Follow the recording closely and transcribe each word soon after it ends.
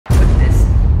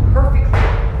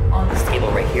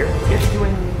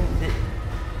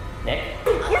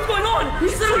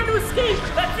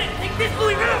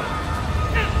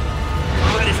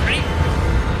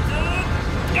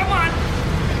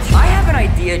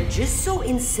that just so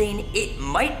insane, it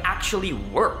might actually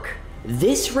work.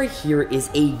 This right here is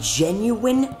a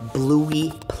genuine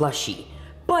Bluey plushie,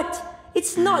 but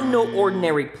it's not no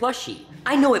ordinary plushie.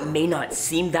 I know it may not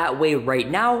seem that way right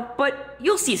now, but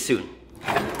you'll see soon.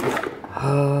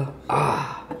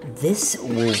 This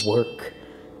will work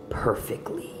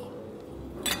perfectly.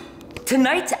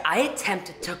 Tonight, I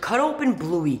attempt to cut open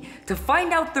Bluey to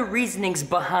find out the reasonings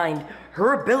behind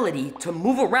her ability to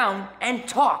move around and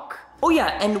talk. Oh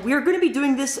yeah, and we're gonna be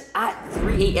doing this at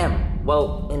 3 a.m.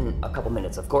 Well, in a couple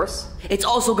minutes, of course. It's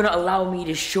also gonna allow me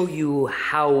to show you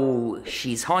how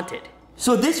she's haunted.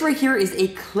 So this right here is a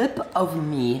clip of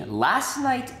me last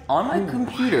night on my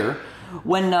computer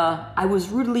when I was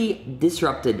rudely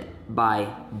disrupted by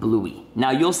Bluey.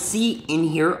 Now you'll see in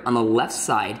here on the left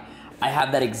side, I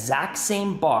have that exact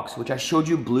same box which I showed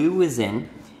you Bluey was in,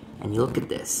 and you look at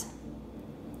this.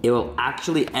 It will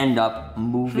actually end up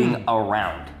moving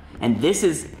around. And this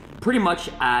is pretty much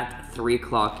at 3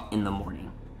 o'clock in the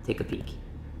morning. Take a peek.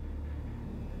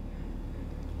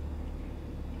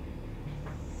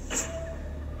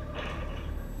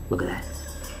 Look at that.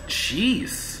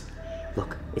 Jeez.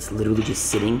 Look, it's literally just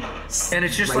sitting and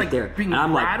it's just right like there. being and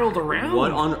I'm rattled like, around.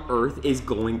 What on earth is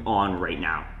going on right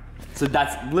now? So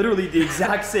that's literally the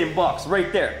exact same box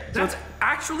right there. That's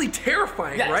actually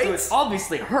terrifying, yeah, right? So it's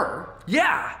obviously her.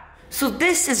 Yeah. So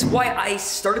this is why I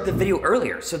started the video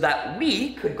earlier, so that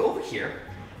we could go over here,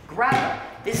 grab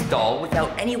this doll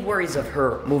without any worries of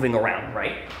her moving around,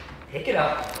 right? Pick it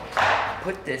up,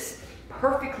 put this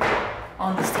perfectly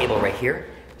on this table right here,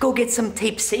 go get some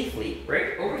tape safely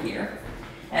right over here,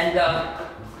 and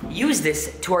use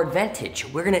this to our advantage.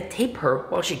 We're gonna tape her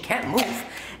while she can't move,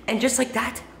 and just like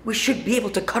that, we should be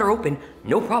able to cut her open,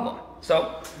 no problem.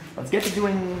 So, let's get to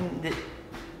doing this.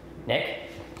 Nick?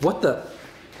 What the?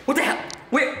 What the hell?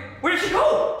 Where did she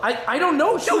go? I don't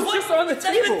know. She was just on the it's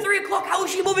table. It's not even 3 o'clock. How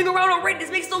is she moving around already? This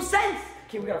makes no sense.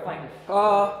 Okay, we gotta find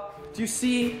her. Do you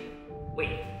see?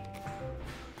 Wait.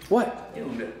 What?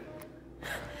 Dude.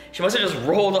 She must have just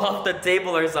rolled off the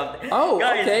table or something. Oh,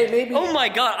 guys, okay, maybe. Oh my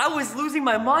God, I was losing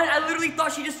my mind. I literally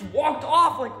thought she just walked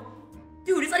off. Like,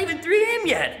 dude, it's not even 3 a.m.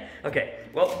 yet. Okay,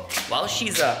 well, while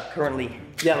she's currently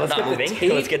not moving,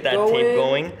 let's get that tape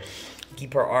going.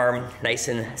 Keep her arm nice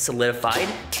and solidified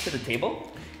to the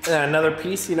table. And another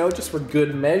piece, you know, just for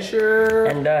good measure.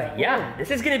 And yeah,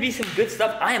 this is gonna be some good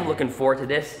stuff. I am looking forward to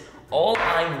this. All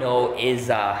I know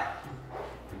is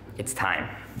it's time.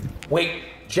 Wait,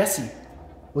 Jesse,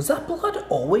 was that blood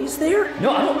always there?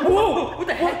 No, I don't. Whoa! What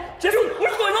the heck? Jesse, dude,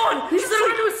 what's going on? He's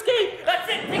trying to escape. That's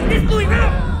it. Take this, Bluey.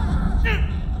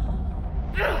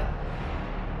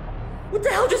 What the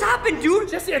hell just happened, dude?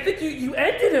 Jesse, I think you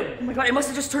ended him. Oh my God, it must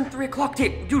have just turned 3 o'clock.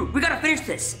 Dude, we gotta finish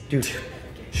this. Dude,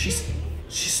 she's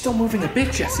still moving a bit,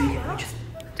 Jesse.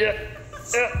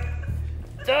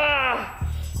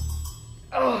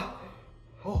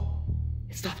 Oh,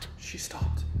 it stopped. She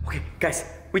stopped. Okay, guys,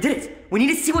 we did it. We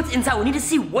need to see what's inside. We need to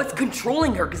see what's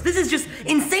controlling her, because this is just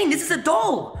insane. This is a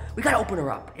doll. We gotta open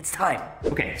her up. It's time.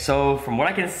 Okay, so from what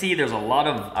I can see, there's a lot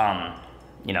of,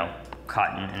 you know,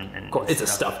 cotton and of course, it's a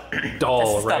stuffed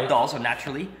doll, it's a stuffed doll, so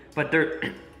naturally. But they're...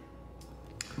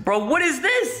 Bro, what is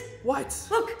this? What?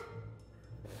 Look.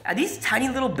 Are these tiny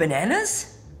little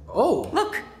bananas? Oh.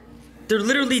 Look. They're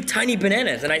literally tiny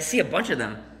bananas, and I see a bunch of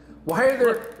them. Why are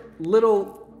there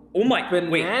little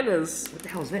bananas? Wait, what the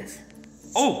hell is this?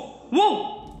 Oh,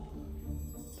 whoa!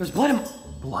 There's blood in...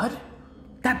 Blood?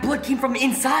 That blood came from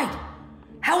inside.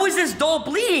 How is this doll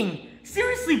bleeding?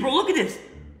 Seriously, bro, look at this.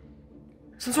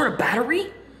 Some sort of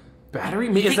battery? Battery?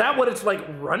 Is that what it's like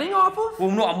running off of?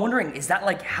 Well, no, I'm wondering, is that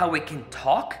like how it can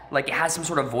talk? Like it has some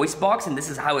sort of voice box and this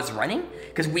is how it's running?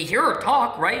 Because we hear her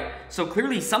talk, right? So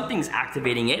clearly something's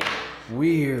activating it.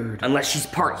 Weird. Unless she's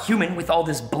part human with all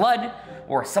this blood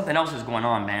or something else is going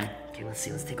on, man. Okay, let's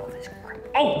see, let's take all this.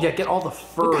 Oh! Yeah, get all the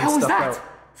fur what the hell and is stuff that? out.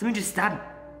 Somebody just stabbed me.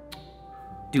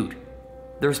 Dude,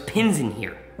 there's pins in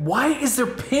here. Why is there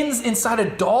pins inside a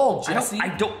doll, Jesse? I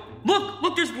don't,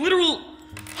 look, there's literal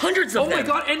hundreds of them. Oh my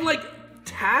God, and like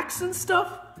tacks and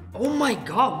stuff? Oh my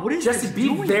God, what is Jesse, this be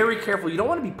doing? very careful. You don't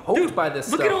want to be poked by this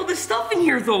stuff. Look at all this stuff in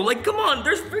here though. Like, come on,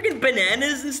 there's freaking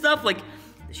bananas and stuff. Like,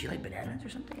 does she like bananas or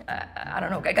something? I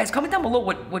don't know. Guys, comment down below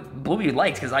what Bluey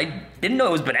likes, because I didn't know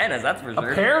it was bananas, that's for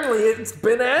sure. Apparently it's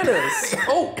bananas.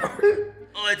 Oh.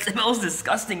 Oh, it smells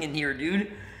disgusting in here,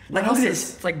 dude. Like, look at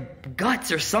this. It's like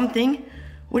guts or something.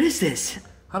 What is this?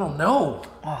 I don't know.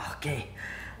 Oh, okay.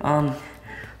 I'm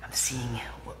seeing,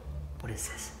 what is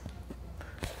this?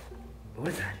 What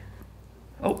is that?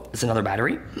 Oh, it's another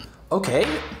battery. Okay.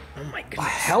 Oh my A goodness.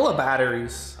 hella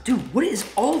batteries. Dude, what is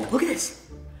all, look at this.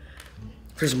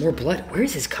 There's more blood. Where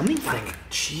is this coming from?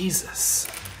 Jesus.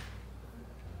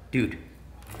 Dude,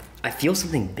 I feel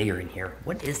something bigger in here.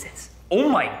 What is this? Oh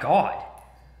my God.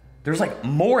 There's like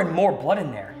more and more blood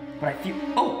in there. But I feel,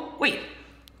 oh, wait.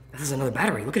 This is another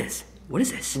battery. Look at this. What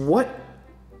is this? What?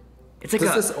 It's like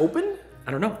Does this open?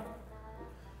 I don't know.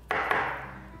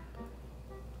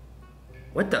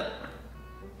 What the?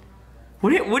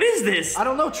 What is this? I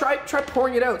don't know. Try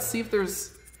pouring it out. See if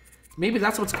there's. Maybe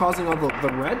that's what's causing all the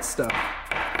red stuff.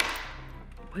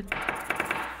 What?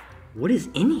 What is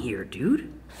in here,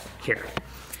 dude? Here.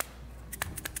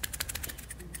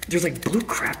 There's like blue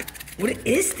crap. What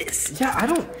is this? Yeah, I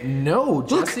don't know,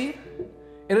 Jesse. Look.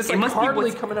 And it's like must be hardly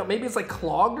what's- coming out. Maybe it's like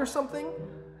clogged or something.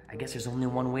 I guess there's only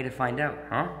one way to find out,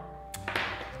 huh?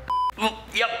 Oh,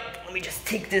 yep. Let me just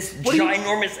take this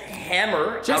ginormous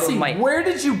hammer out Jesse, of my... where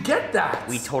did you get that?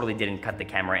 We totally didn't cut the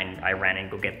camera and I ran and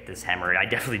go get this hammer. I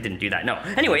definitely didn't do that. No.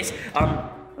 Anyways,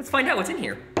 let's find out what's in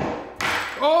here.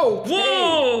 Oh!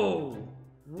 Whoa!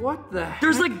 What the heck?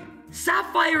 There's like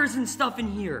sapphires and stuff in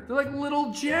here. They're like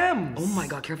little gems. Oh my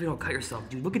God, careful you don't cut yourself,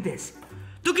 dude. Look at this.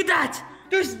 Look at that!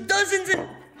 There's dozens and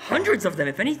hundreds of them,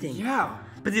 if anything. Yeah.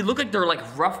 But they look like they're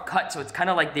like rough cut, so it's kind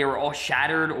of like they were all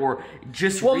shattered or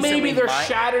just Well, recently maybe they're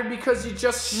shattered because you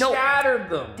just shattered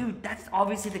them. Dude, that's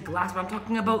obviously the glass, but I'm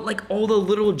talking about like all the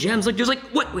little gems. Like there's like,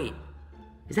 what, wait.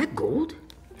 Is that gold?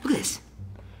 Look at this.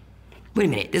 Wait a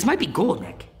minute, this might be gold,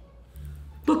 Nick.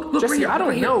 Look Jesse, right here, I don't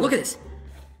right here. know. Look at this.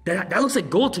 That looks like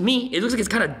gold to me. It looks like it's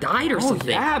kind of dyed or something.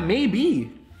 Yeah,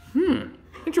 maybe.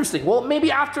 Interesting. Well,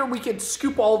 maybe after we could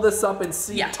scoop all this up and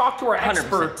see, talk to our 100%.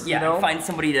 experts, Yeah, you know? find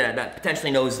somebody that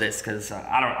potentially knows this, because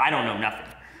I don't know nothing.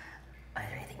 Is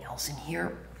there anything else in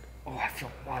here? Oh, I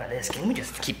feel a lot of this. Can we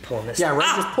just keep pulling this? Yeah,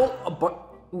 right, just pull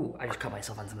a Ooh, I just cut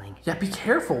myself on something. Yeah, be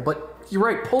careful, but you're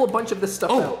right, pull a bunch of this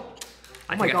stuff out.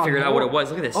 I think I figured out what it was.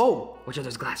 Look at this. Oh. Watch out,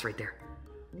 there's glass right there.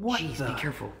 What Jeez, the? be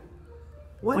careful.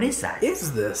 What is that?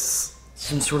 Is this?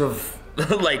 Some sort of,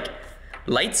 like,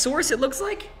 light source, it looks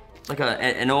like? Like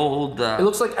an old, It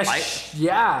looks like a,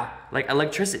 yeah. Like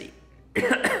electricity.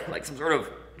 Like some sort of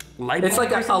light bulb. It's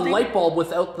like a light bulb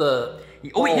without the...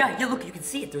 Oh, wait, yeah, look, you can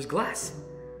see it. There's glass.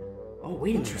 Oh,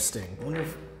 wait a minute. Interesting. I wonder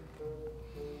if...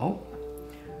 Oh.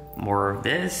 More of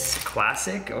this.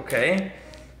 Classic, okay.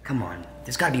 Come on.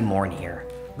 There's gotta be more in here.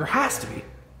 There has to be.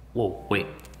 Whoa, wait.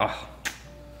 Oh.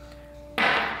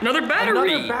 Another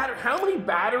battery! Another battery. How many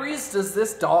batteries does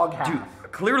this dog have?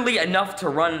 Dude, clearly enough to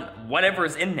run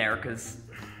whatever's in there, because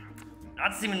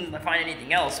not seeming to find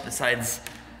anything else besides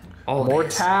all more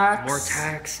this. tacks. More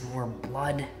tacks, more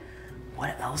blood.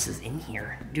 What else is in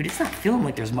here? Dude, it's not feeling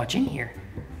like there's much in here.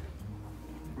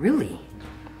 Really?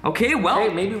 Okay, well.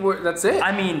 Hey, maybe that's it.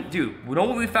 I mean, dude, you know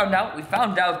what we found out? We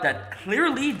found out that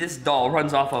clearly this doll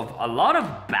runs off of a lot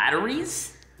of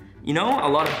batteries. You know, a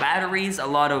lot of batteries, a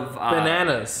lot of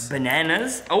bananas.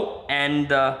 Bananas. Oh,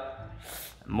 and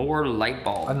more light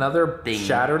bulb. Another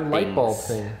shattered light bulb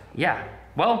thing. Yeah.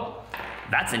 Well,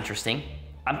 that's interesting.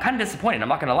 I'm kind of disappointed. I'm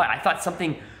not gonna lie. I thought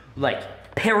something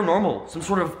like paranormal, some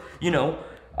sort of, you know,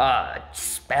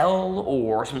 spell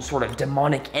or some sort of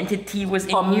demonic entity was in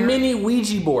here. A mini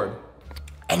Ouija board.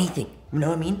 Anything. You know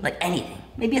what I mean? Like anything.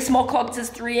 Maybe a small clock that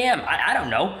says 3 a.m. I don't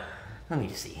know. Let me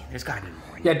just see. There's gotta be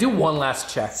more. Yeah, do one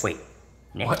last check. Wait.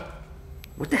 Nick. What?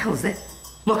 What the hell is this?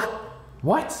 Look.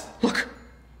 What? Look.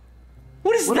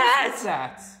 What is that? What is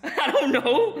that? I don't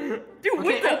know. Dude, Okay,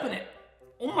 what the? open it.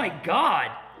 Oh my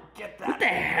God. Get that. What the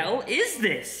hell is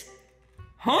this?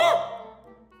 Huh?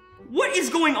 What is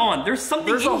going on? There's something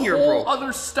There's in a here, whole bro.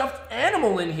 other stuffed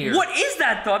animal in here. What is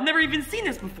that, though? I've never even seen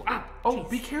this before. Ah, Oh, jeez.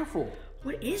 be careful.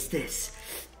 What is this?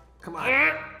 Come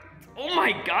on. Oh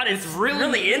my God, it's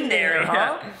really in there,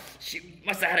 huh? She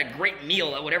must have had a great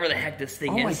meal at whatever the heck this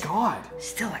thing Oh is. my God.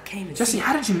 Still, I can't even Jesse, see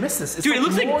how did you miss this? It's Dude, it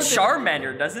looks like more than-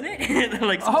 Charmander, doesn't it?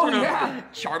 Like some Oh, sort of yeah.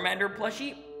 Charmander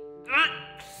plushie.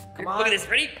 Come Look on. at this,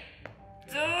 ready?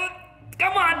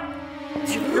 Come on!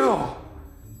 Yo.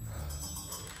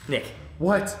 Nick.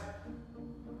 What?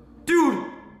 Dude,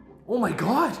 Oh my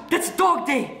God. that's Dog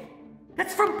Day!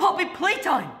 That's from Puppy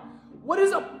Playtime! What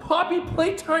is a Poppy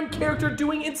Playtime character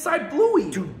doing inside Bluey?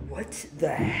 Dude, what the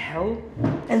hell?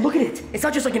 And look at it! It's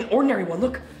not just like an ordinary one,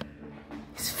 look!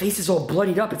 His face is all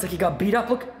bloodied up, it's like he got beat up,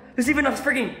 look! There's even a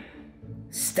frigging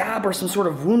stab or some sort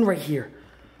of wound right here.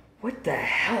 What the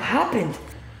hell happened?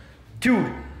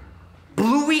 Dude,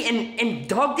 Bluey and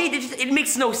Dog Day, it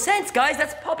makes no sense, guys.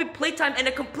 That's Puppy Playtime and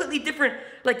a completely different,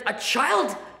 like a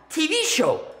child TV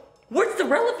show. What's the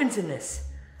relevance in this?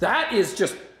 That is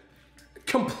just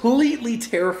completely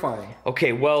terrifying.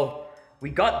 Okay, well, we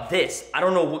got this. I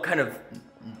don't know what kind of...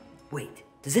 Wait,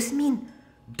 does this mean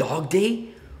Dog Day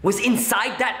was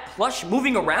inside that plush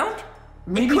moving around?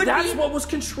 Maybe that's what was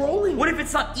controlling it. What if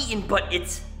it's not eaten, but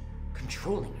it's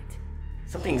controlling it?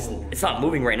 It's not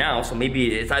moving right now, so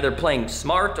maybe it's either playing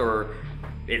smart or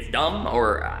it's dumb,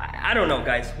 or I don't know,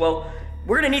 guys. Well,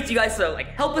 we're gonna need you guys to like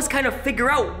help us kind of figure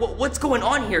out what's going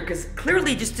on here, because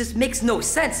clearly just makes no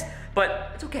sense.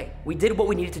 But it's okay. We did what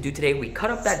we needed to do today. We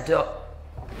cut up that dough.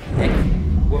 Hey,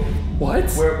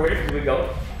 what? Where did we go?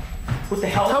 What the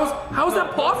hell? How's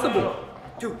that possible?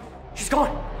 Dude, she's gone.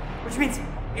 Which means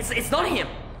it's not him.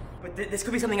 But this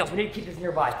could be something else. We need to keep this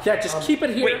nearby. Yeah, just keep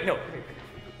it here. Wait, no.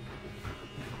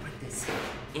 Put this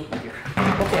in here.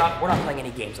 Okay, we're not playing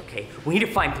any games, okay? We need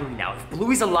to find Bluey now. If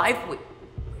Bluey's alive,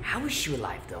 how is she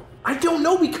alive, though? I don't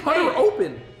know. We cut her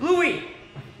open. Bluey!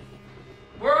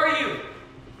 Where are you?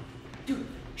 Dude,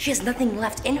 she has nothing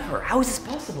left in her. How is this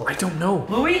possible? I don't know.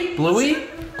 Bluey? Bluey?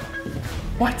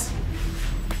 What?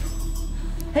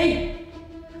 Hey!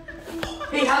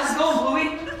 Hey, how's it going, Bluey?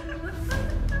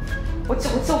 What's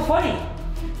so funny?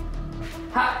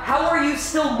 How are you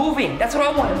still moving? That's what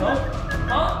I want to know.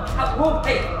 Huh? Whoa,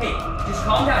 hey, just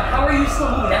calm down. How are you still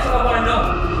moving? That's what I want to know.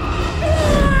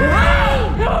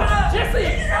 Jesse!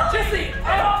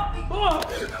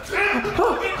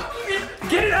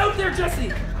 Get it out there,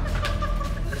 Jesse!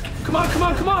 Come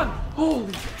on!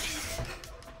 Holy...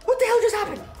 What the hell just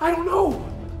happened? I don't know.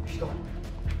 She's gone.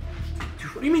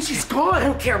 What do you mean she's gone? I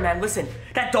don't care, man. Listen,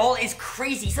 that doll is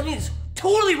crazy. Something is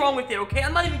totally wrong with it, okay?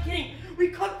 I'm not even kidding. We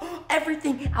cut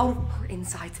everything out of her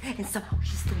insides, and somehow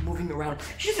she's still moving around.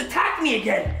 She just attacked me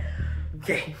again.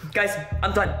 Okay, guys,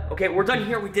 I'm done. Okay, we're done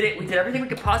here. We did it. We did everything we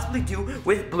could possibly do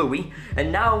with Bluey,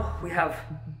 and now we have...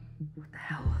 What the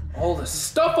hell? All the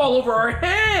stuff all over our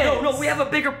hands! No, we have a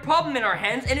bigger problem in our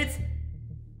hands, and it's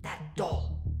that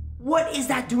doll. What is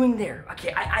that doing there?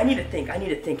 Okay, I need to think.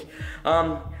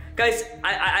 Guys,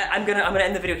 I'm gonna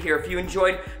end the video here. If you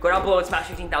enjoyed, go down below and smash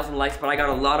 15,000 likes, but I got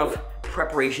a lot of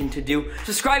preparation to do.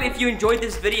 Subscribe if you enjoyed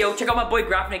this video. Check out my boy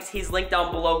Graphnix, he's linked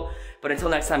down below. But until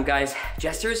next time, guys,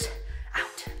 Jesters,